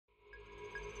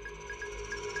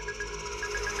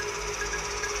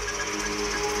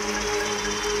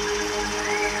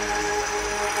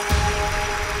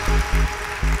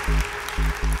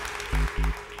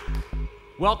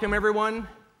Welcome, everyone.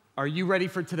 Are you ready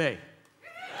for today?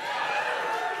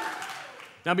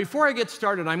 Now, before I get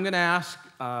started, I'm going to ask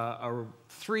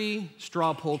 3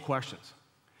 straw poll questions.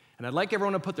 And I'd like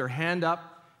everyone to put their hand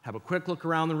up, have a quick look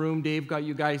around the room. Dave got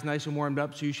you guys nice and warmed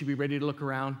up, so you should be ready to look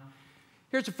around.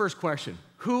 Here's the first question.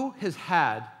 Who has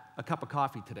had a cup of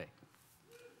coffee today?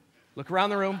 Look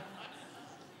around the room.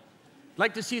 I'd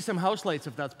like to see some house lights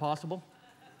if that's possible.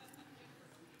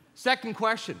 Second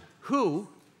question. Who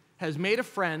has made a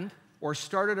friend or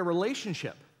started a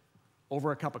relationship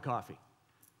over a cup of coffee?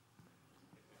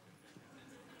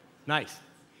 Nice.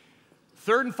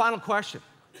 Third and final question.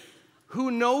 Who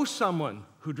knows someone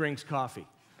who drinks coffee?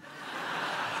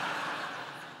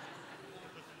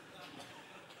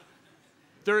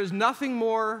 There is nothing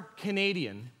more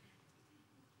Canadian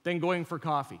than going for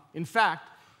coffee. In fact,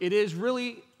 it is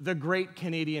really the great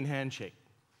Canadian handshake.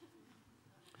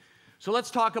 So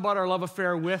let's talk about our love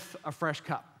affair with a fresh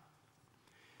cup.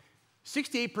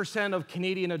 68% of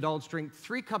Canadian adults drink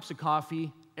 3 cups of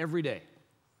coffee every day.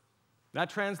 That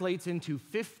translates into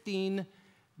 15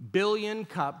 billion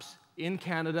cups in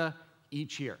Canada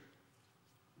each year.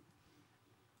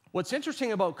 What's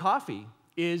interesting about coffee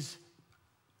is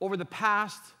over the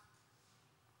past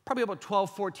probably about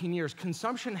 12, 14 years,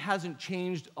 consumption hasn't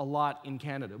changed a lot in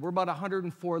Canada. We're about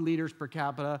 104 liters per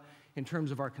capita in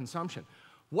terms of our consumption.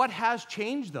 What has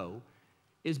changed, though,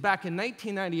 is back in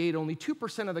 1998, only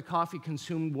 2% of the coffee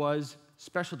consumed was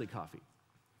specialty coffee.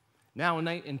 Now,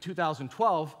 in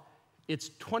 2012, it's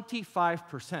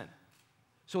 25%.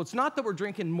 So it's not that we're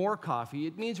drinking more coffee,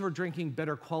 it means we're drinking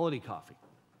better quality coffee.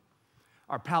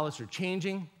 Our palates are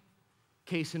changing,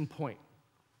 case in point.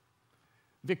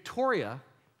 Victoria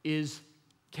is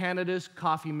Canada's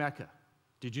coffee mecca.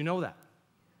 Did you know that?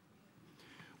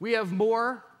 We have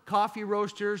more coffee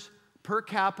roasters per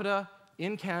capita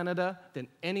in Canada than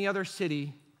any other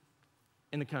city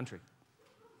in the country.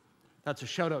 That's a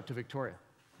shout out to Victoria.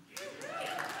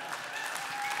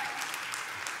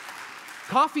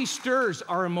 Coffee stirs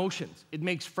our emotions. It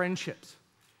makes friendships.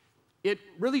 It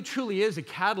really truly is a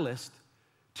catalyst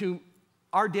to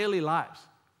our daily lives.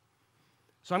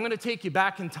 So I'm going to take you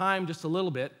back in time just a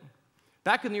little bit.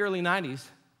 Back in the early 90s,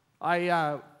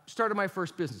 I started my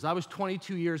first business. I was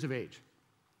 22 years of age.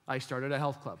 I started a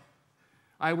health club.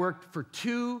 I worked for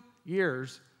 2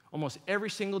 years, almost every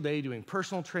single day, doing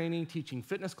personal training, teaching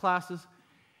fitness classes,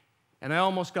 and I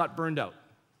almost got burned out.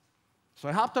 So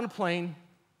I hopped on a plane,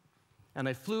 and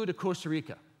I flew to Costa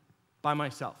Rica by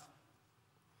myself.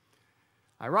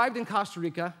 I arrived in Costa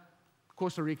Rica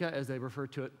as they refer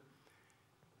to it,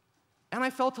 and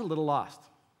I felt a little lost.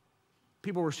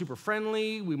 People were super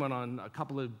friendly. We went on a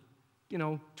couple of,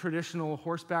 traditional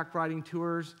horseback riding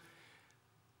tours.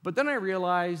 But then I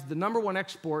realized the #1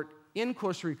 export in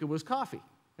Costa Rica was coffee.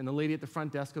 And the lady at the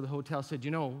front desk of the hotel said,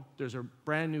 there's a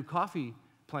brand new coffee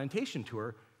plantation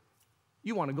tour.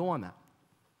 You want to go on that?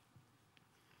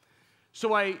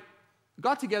 So I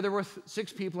got together with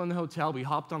 6 people in the hotel. We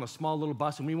hopped on a small little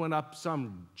bus, and we went up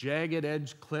some jagged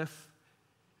edge cliff.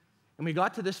 And we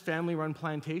got to this family-run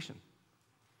plantation.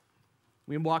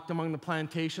 We walked among the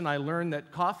plantation. I learned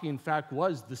that coffee, in fact,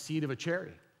 was the seed of a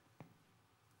cherry.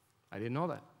 I didn't know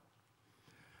that.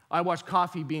 I watched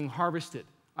coffee being harvested.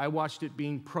 I watched it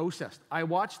being processed. I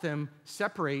watched them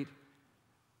separate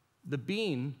the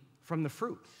bean from the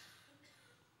fruit.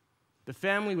 The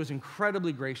family was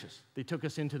incredibly gracious. They took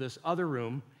us into this other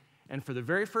room, and for the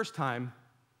very first time,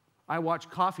 I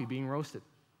watched coffee being roasted.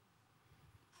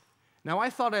 Now, I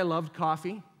thought I loved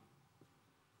coffee,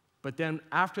 but then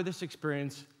after this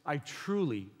experience, I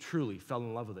truly, truly fell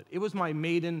in love with it. It was my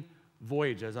maiden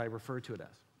voyage, as I refer to it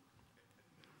as.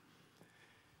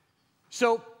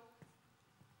 So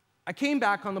I came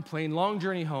back on the plane, long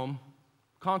journey home,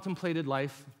 contemplated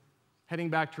life, heading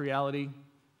back to reality.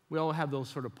 We all have those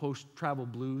sort of post-travel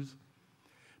blues.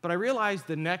 But I realized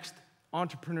the next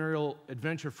entrepreneurial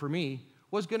adventure for me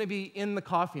was going to be in the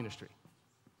coffee industry.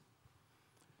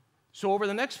 So over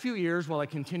the next few years, while I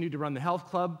continued to run the health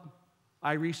club,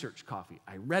 I researched coffee.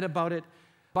 I read about it.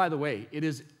 By the way, it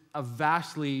is a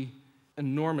vastly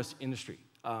enormous industry.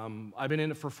 I've been in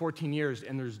it for 14 years,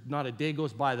 and there's not a day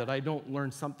goes by that I don't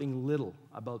learn something little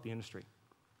about the industry.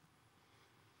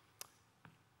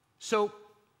 So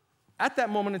at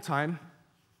that moment in time,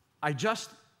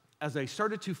 as I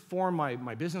started to form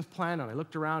my business plan and I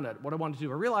looked around at what I wanted to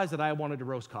do, I realized that I wanted to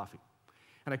roast coffee.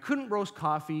 And I couldn't roast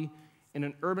coffee in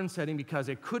an urban setting because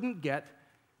I couldn't get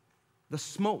the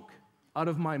smoke out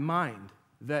of my mind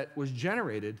that was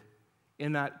generated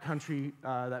in that country,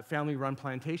 that family-run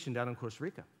plantation down in Costa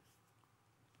Rica.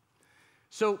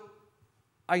 So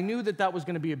I knew that that was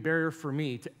going to be a barrier for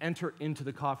me to enter into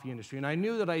the coffee industry. And I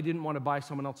knew that I didn't want to buy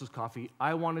someone else's coffee.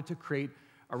 I wanted to create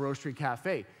a roastery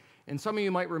cafe. And some of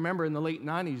you might remember in the late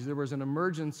 90s, there was an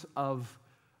emergence of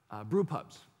brew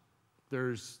pubs.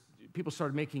 People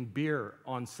started making beer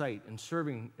on site and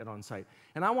serving it on site.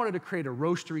 And I wanted to create a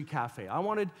roastery cafe. I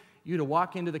wanted you to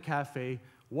walk into the cafe,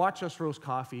 watch us roast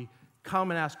coffee,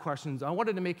 come and ask questions. I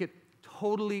wanted to make it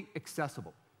totally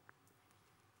accessible.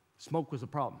 Smoke was a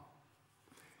problem.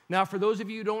 Now, for those of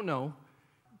you who don't know,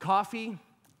 coffee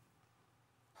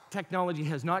technology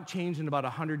has not changed in about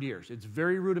 100 years. It's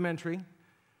very rudimentary,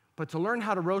 but to learn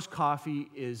how to roast coffee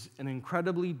is an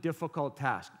incredibly difficult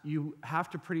task. You have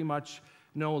to pretty much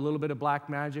know a little bit of black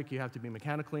magic. You have to be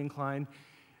mechanically inclined,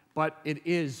 but it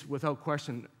is, without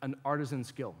question, an artisan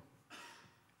skill.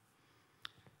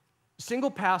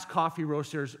 Single-pass coffee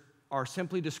roasters are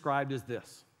simply described as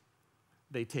this.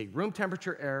 They take room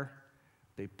temperature air,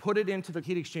 they put it into the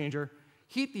heat exchanger,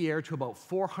 heat the air to about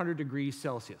 400 degrees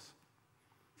Celsius.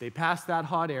 They pass that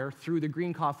hot air through the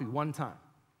green coffee one time.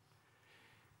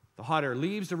 The hot air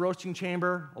leaves the roasting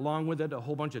chamber, along with it a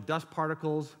whole bunch of dust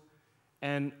particles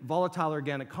and volatile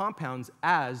organic compounds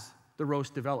as the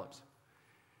roast develops.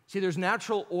 See, there's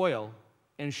natural oil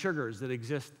and sugars that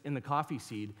exist in the coffee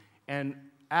seed, and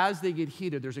as they get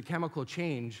heated, there's a chemical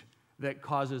change that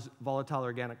causes volatile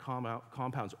organic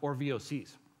compounds, or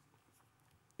VOCs.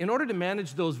 In order to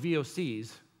manage those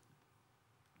VOCs,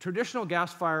 traditional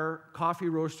gas-fire coffee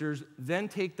roasters then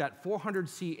take that 400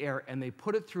 C air and they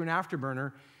put it through an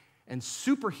afterburner and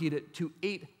superheat it to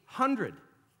 800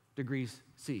 degrees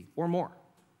C or more.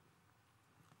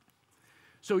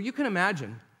 So you can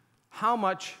imagine how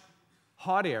much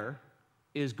hot air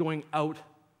is going out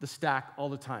the stack all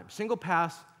the time.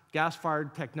 Single-pass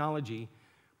gas-fired technology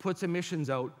puts emissions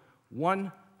out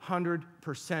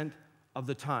 100% of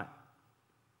the time.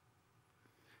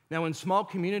 Now, in small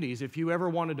communities, if you ever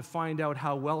wanted to find out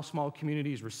how well small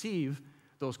communities receive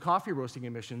those coffee roasting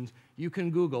emissions, you can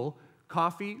Google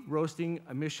coffee roasting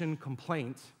emission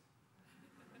complaints.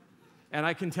 And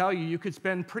I can tell you, you could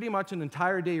spend pretty much an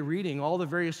entire day reading all the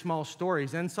various small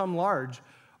stories, and some large,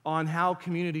 on how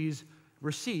communities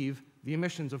receive the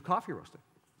emissions of coffee roasting.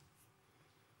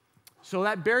 So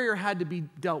that barrier had to be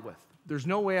dealt with. There's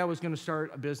no way I was going to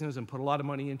start a business and put a lot of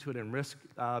money into it and risk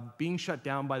being shut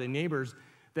down by the neighbors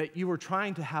that you were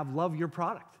trying to have love your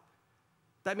product.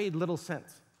 That made little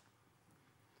sense.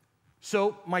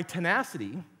 So my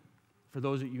tenacity, for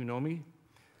those of you who know me,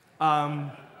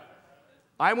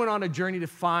 I went on a journey to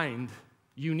find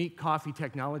unique coffee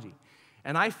technology.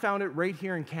 And I found it right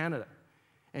here in Canada.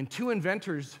 And two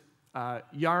inventors,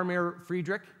 Jaromir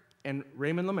Friedrich and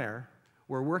Raymond Lemaire,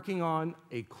 were working on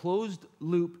a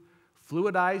closed-loop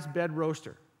fluidized bed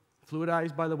roaster.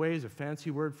 Fluidized, by the way, is a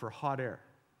fancy word for hot air.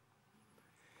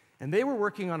 And they were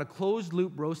working on a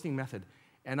closed-loop roasting method.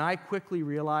 And I quickly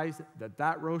realized that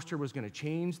that roaster was going to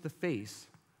change the face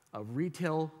of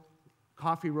retail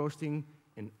coffee roasting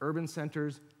in urban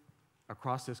centers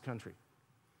across this country.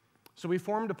 So we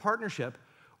formed a partnership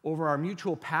over our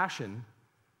mutual passion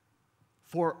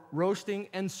for roasting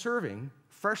and serving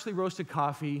freshly roasted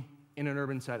coffee in an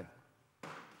urban setting.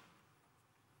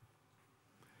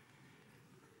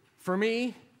 For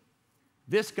me,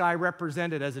 this guy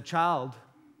represented, as a child,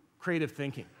 creative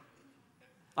thinking.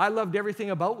 I loved everything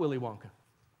about Willy Wonka.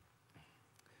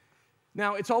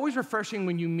 Now, it's always refreshing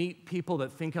when you meet people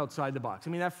that think outside the box. I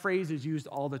mean, that phrase is used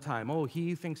all the time. Oh,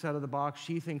 he thinks out of the box,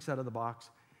 she thinks out of the box.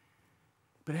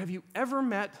 But have you ever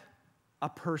met a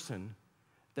person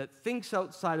that thinks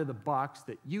outside of the box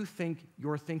that you think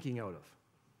you're thinking out of?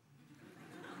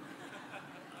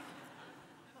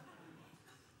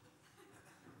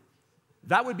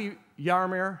 That would be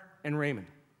Jaromir and Raymond.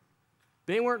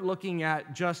 They weren't looking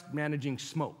at just managing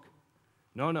smoke.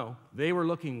 No, they were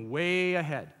looking way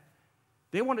ahead.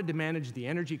 They wanted to manage the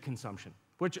energy consumption,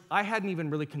 which I hadn't even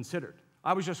really considered.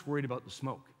 I was just worried about the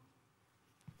smoke.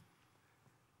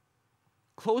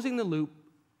 Closing the loop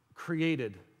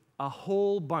created a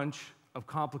whole bunch of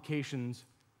complications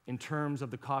in terms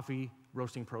of the coffee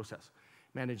roasting process,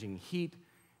 managing heat,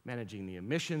 managing the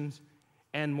emissions,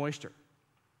 and moisture.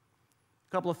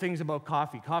 A couple of things about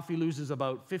coffee. Coffee loses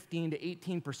about 15 to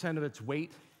 18% of its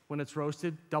weight when it's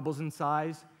roasted, doubles in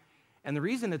size. And the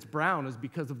reason it's brown is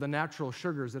because of the natural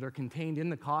sugars that are contained in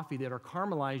the coffee that are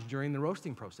caramelized during the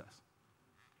roasting process.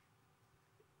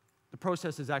 The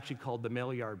process is actually called the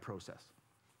Maillard process.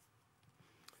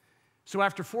 So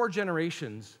after 4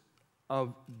 generations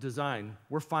of design,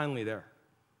 we're finally there.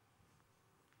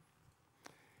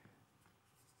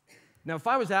 Now, if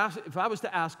I was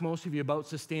to ask most of you about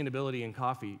sustainability in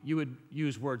coffee, you would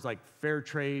use words like fair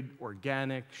trade,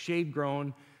 organic, shade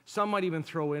grown. Some might even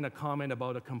throw in a comment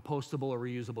about a compostable or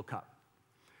reusable cup.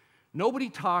 Nobody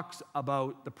talks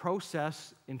about the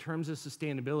process in terms of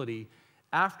sustainability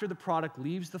after the product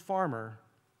leaves the farmer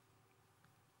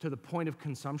to the point of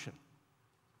consumption.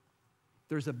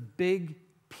 There's a big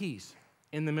piece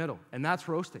in the middle, and that's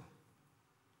roasting.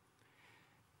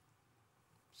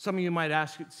 Some of you might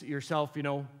ask yourself,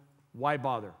 why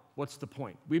bother? What's the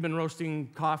point? We've been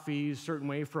roasting coffee a certain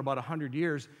way for about 100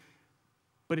 years,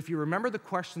 but if you remember the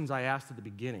questions I asked at the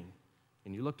beginning,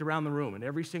 and you looked around the room and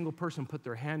every single person put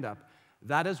their hand up,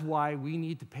 that is why we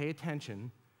need to pay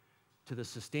attention to the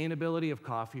sustainability of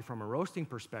coffee from a roasting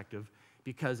perspective,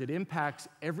 because it impacts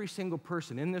every single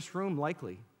person in this room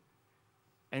likely,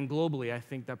 and globally. I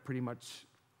think that pretty much,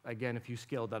 again, if you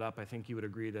scaled that up, I think you would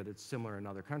agree that it's similar in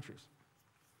other countries.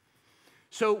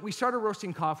 So we started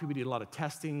roasting coffee, we did a lot of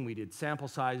testing, we did sample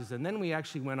sizes, and then we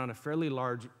actually went on a fairly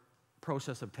large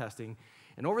process of testing.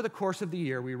 And over the course of the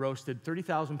year, we roasted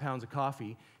 30,000 pounds of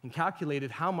coffee and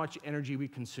calculated how much energy we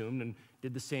consumed, and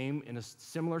did the same in a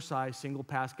similar size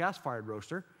single-pass gas-fired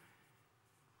roaster.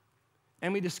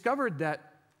 And we discovered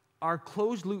that our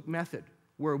closed-loop method,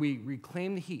 where we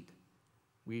reclaim the heat,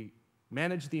 we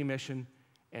manage the emission,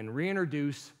 and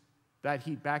reintroduce that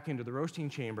heat back into the roasting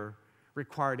chamber,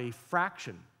 required a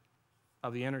fraction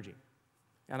of the energy.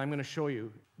 And I'm going to show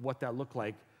you what that looked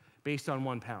like based on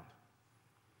 1 pound.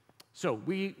 So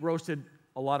we roasted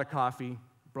a lot of coffee,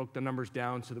 broke the numbers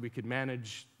down so that we could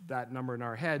manage that number in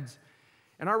our heads.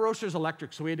 And our roaster is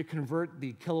electric, so we had to convert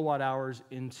the kilowatt hours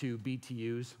into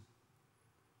BTUs.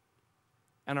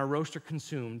 And our roaster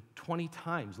consumed 20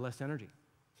 times less energy.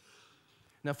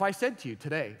 Now, if I said to you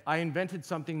today, I invented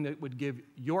something that would give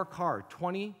your car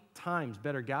 20 times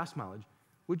better gas mileage,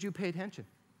 would you pay attention?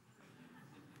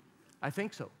 I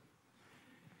think so.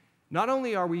 Not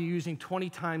only are we using 20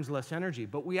 times less energy,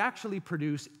 but we actually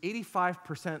produce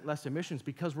 85% less emissions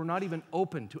because we're not even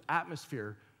open to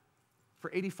atmosphere for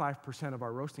 85% of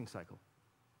our roasting cycle.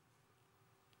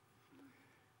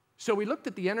 So we looked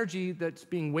at the energy that's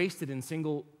being wasted in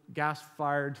single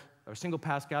gas-fired or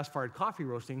single-pass gas-fired coffee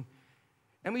roasting,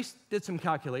 and we did some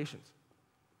calculations.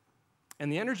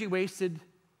 And the energy wasted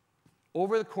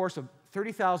over the course of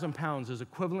 30,000 pounds is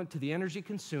equivalent to the energy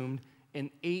consumed in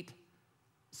 8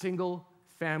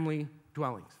 single-family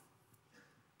dwellings.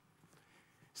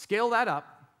 Scale that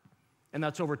up, and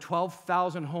that's over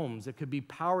 12,000 homes that could be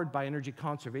powered by energy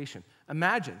conservation.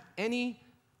 Imagine any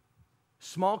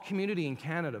small community in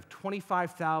Canada of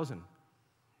 25,000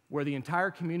 where the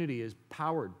entire community is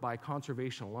powered by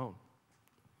conservation alone.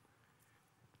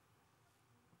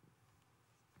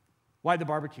 Why the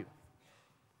barbecue?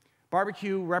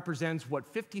 Barbecue represents what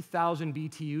 50,000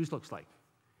 BTUs looks like.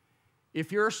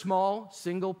 If you're a small,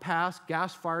 single-pass,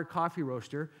 gas-fired coffee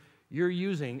roaster, you're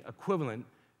using equivalent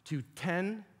to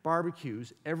 10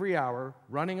 barbecues every hour,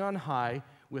 running on high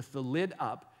with the lid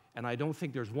up, and I don't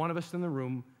think there's one of us in the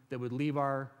room that would leave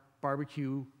our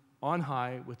barbecue on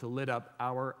high with the lid up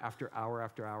hour after hour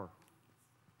after hour.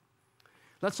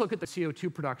 Let's look at the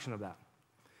CO2 production of that.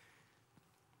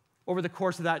 Over the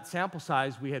course of that sample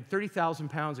size, we had 30,000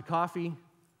 pounds of coffee,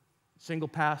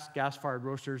 single-pass, gas-fired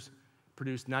roasters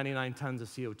produced 99 tons of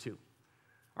CO2.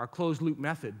 Our closed-loop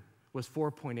method was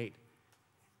 4.8.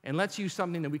 And let's use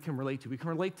something that we can relate to. We can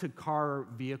relate to car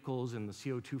vehicles and the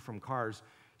CO2 from cars.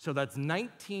 So that's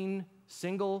 19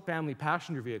 single-family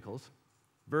passenger vehicles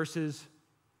versus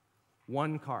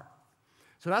 1 car.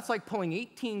 So that's like pulling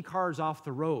 18 cars off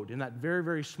the road in that very,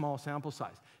 very small sample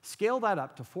size. Scale that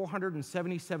up to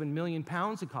 477 million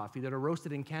pounds of coffee that are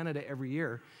roasted in Canada every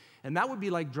year, and that would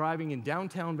be like driving in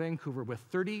downtown Vancouver with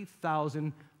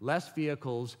 30,000 less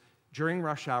vehicles during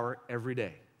rush hour every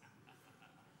day.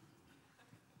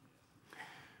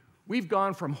 We've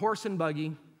gone from horse and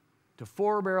buggy to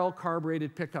 4-barrel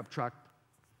carbureted pickup truck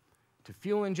to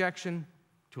fuel injection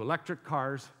to electric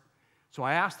cars. So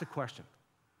I asked the question,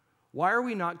 why are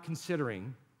we not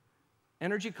considering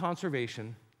energy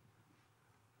conservation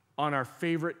on our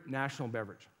favorite national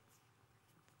beverage?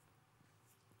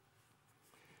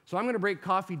 So I'm going to break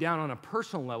coffee down on a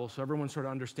personal level so everyone sort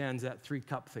of understands that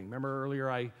 3-cup thing. Remember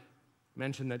earlier I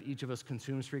mentioned that each of us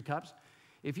consumes 3 cups?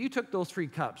 If you took those 3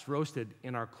 cups roasted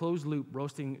in our closed-loop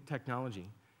roasting technology,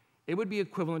 it would be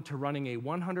equivalent to running a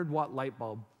 100-watt light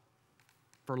bulb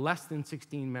for less than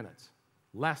 16 minutes,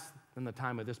 less than the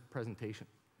time of this presentation.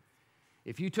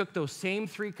 If you took those same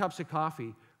 3 cups of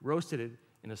coffee, roasted it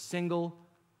in a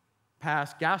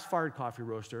single-pass gas-fired coffee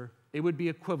roaster, it would be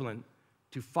equivalent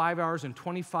to 5 hours and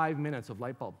 25 minutes of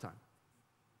light bulb time.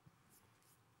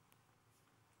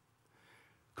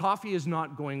 Coffee is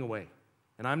not going away.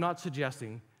 And I'm not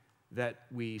suggesting that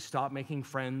we stop making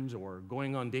friends or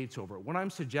going on dates over it. What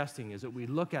I'm suggesting is that we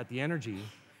look at the energy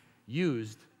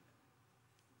used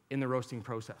in the roasting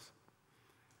process.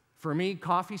 For me,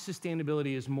 coffee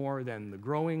sustainability is more than the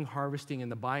growing, harvesting,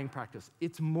 and the buying practice.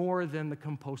 It's more than the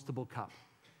compostable cup.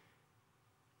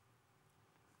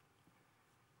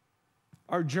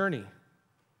 Our journey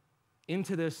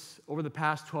into this over the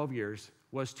past 12 years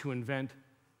was to invent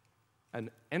an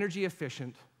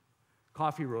energy-efficient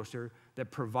coffee roaster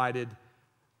that provided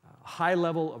a high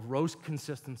level of roast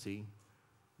consistency,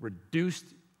 reduced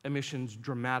emissions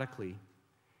dramatically,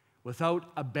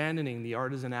 without abandoning the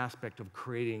artisan aspect of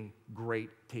creating great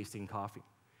tasting coffee.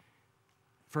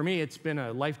 For me, it's been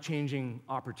a life-changing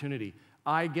opportunity.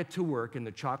 I get to work in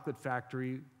the chocolate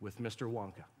factory with Mr.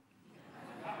 Wonka.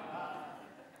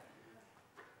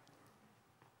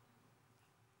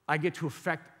 I get to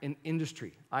affect an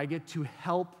industry. I get to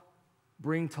help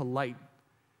bring to light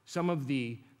some of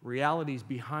the realities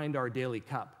behind our daily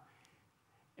cup.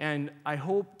 And I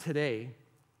hope today,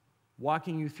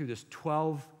 walking you through this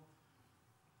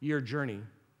 12-year journey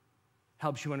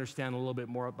helps you understand a little bit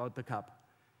more about the cup.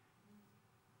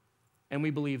 And we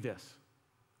believe this: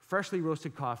 freshly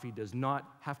roasted coffee does not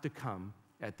have to come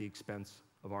at the expense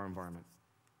of our environment.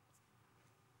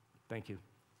 Thank you.